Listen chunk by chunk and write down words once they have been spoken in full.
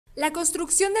La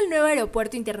construcción del nuevo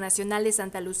aeropuerto internacional de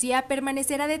Santa Lucía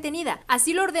permanecerá detenida,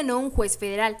 así lo ordenó un juez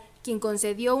federal, quien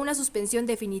concedió una suspensión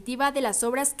definitiva de las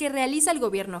obras que realiza el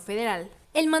gobierno federal.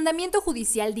 El mandamiento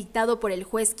judicial dictado por el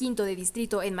juez quinto de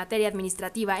distrito en materia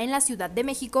administrativa en la Ciudad de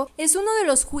México es uno de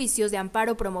los juicios de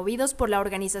amparo promovidos por la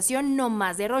organización No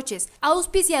Más Derroches,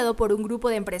 auspiciado por un grupo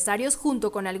de empresarios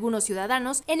junto con algunos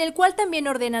ciudadanos, en el cual también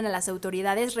ordenan a las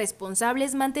autoridades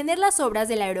responsables mantener las obras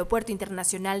del Aeropuerto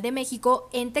Internacional de México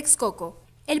en Texcoco.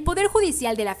 El Poder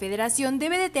Judicial de la Federación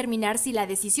debe determinar si la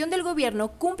decisión del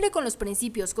gobierno cumple con los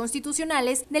principios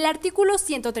constitucionales del artículo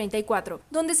 134,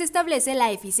 donde se establece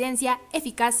la eficiencia,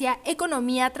 eficacia,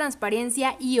 economía,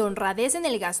 transparencia y honradez en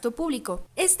el gasto público.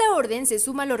 Esta orden se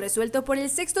suma a lo resuelto por el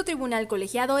Sexto Tribunal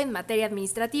Colegiado en materia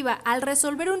administrativa al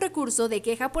resolver un recurso de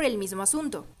queja por el mismo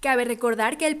asunto. Cabe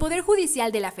recordar que el Poder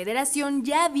Judicial de la Federación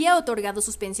ya había otorgado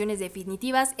suspensiones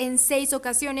definitivas en 6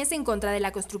 ocasiones en contra de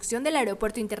la construcción del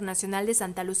Aeropuerto Internacional de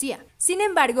Santa Lucía. Sin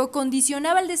embargo,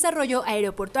 condicionaba el desarrollo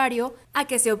aeroportuario a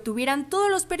que se obtuvieran todos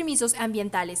los permisos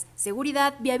ambientales,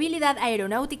 seguridad, viabilidad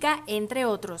aeronáutica, entre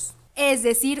otros. Es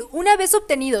decir, una vez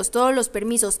obtenidos todos los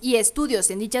permisos y estudios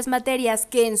en dichas materias,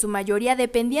 que en su mayoría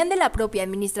dependían de la propia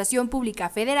Administración Pública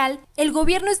Federal, el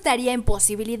gobierno estaría en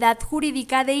posibilidad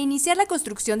jurídica de iniciar la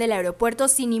construcción del aeropuerto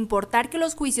sin importar que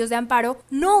los juicios de amparo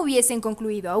no hubiesen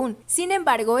concluido aún. Sin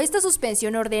embargo, esta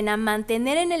suspensión ordena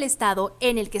mantener en el estado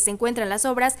en el que se encuentran las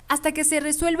obras hasta que se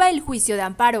resuelva el juicio de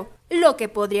amparo, lo que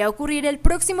podría ocurrir el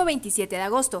próximo 27 de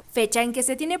agosto, fecha en que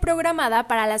se tiene programada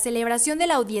para la celebración de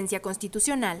la audiencia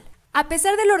constitucional. A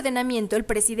pesar del ordenamiento, el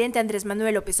presidente Andrés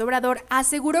Manuel López Obrador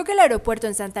aseguró que el aeropuerto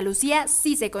en Santa Lucía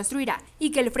sí se construirá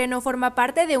y que el freno forma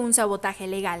parte de un sabotaje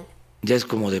legal. Ya es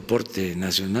como deporte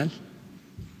nacional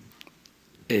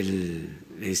el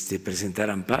presentar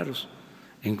amparos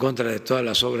en contra de todas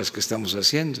las obras que estamos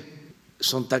haciendo.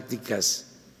 Son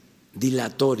tácticas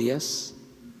dilatorias,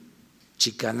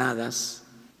 chicanadas,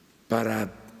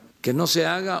 para que no se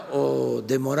haga o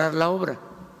demorar la obra.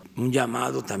 Un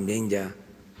llamado también ya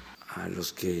a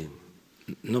los que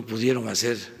no pudieron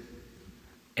hacer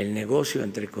el negocio,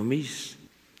 entre comillas,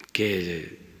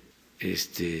 que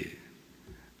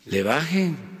le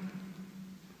bajen,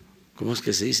 ¿cómo es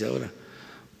que se dice ahora?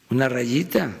 Una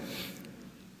rayita.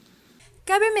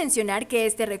 Cabe mencionar que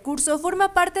este recurso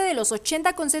forma parte de los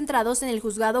 80 concentrados en el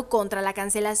juzgado contra la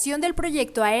cancelación del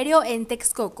proyecto aéreo en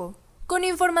Texcoco. Con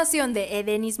información de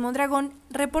Denis Mondragón,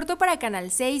 reportó para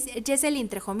Canal 6, Yeselín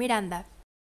Trejo Miranda.